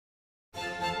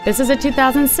This is a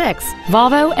 2006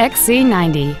 Volvo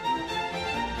XC90.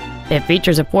 It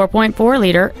features a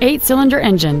 4.4-liter 8-cylinder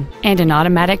engine and an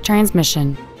automatic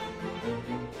transmission.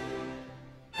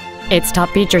 Its top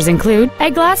features include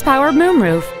a glass-powered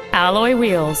moonroof, alloy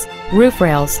wheels, roof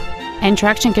rails, and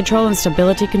traction control and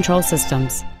stability control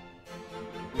systems.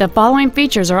 The following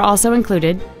features are also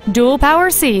included: dual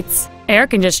power seats, air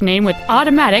conditioning with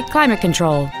automatic climate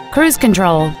control, cruise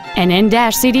control, an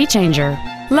in-dash CD changer,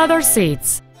 leather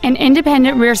seats, an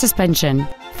independent rear suspension,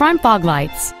 front fog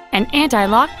lights, an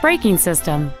anti-lock braking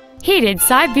system, heated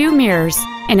side view mirrors,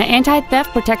 and an anti-theft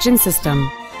protection system.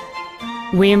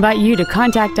 We invite you to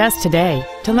contact us today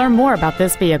to learn more about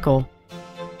this vehicle.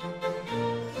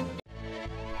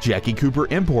 Jackie Cooper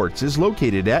Imports is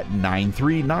located at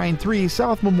 9393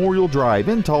 South Memorial Drive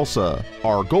in Tulsa.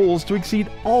 Our goal is to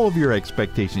exceed all of your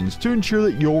expectations to ensure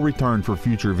that you'll return for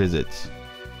future visits.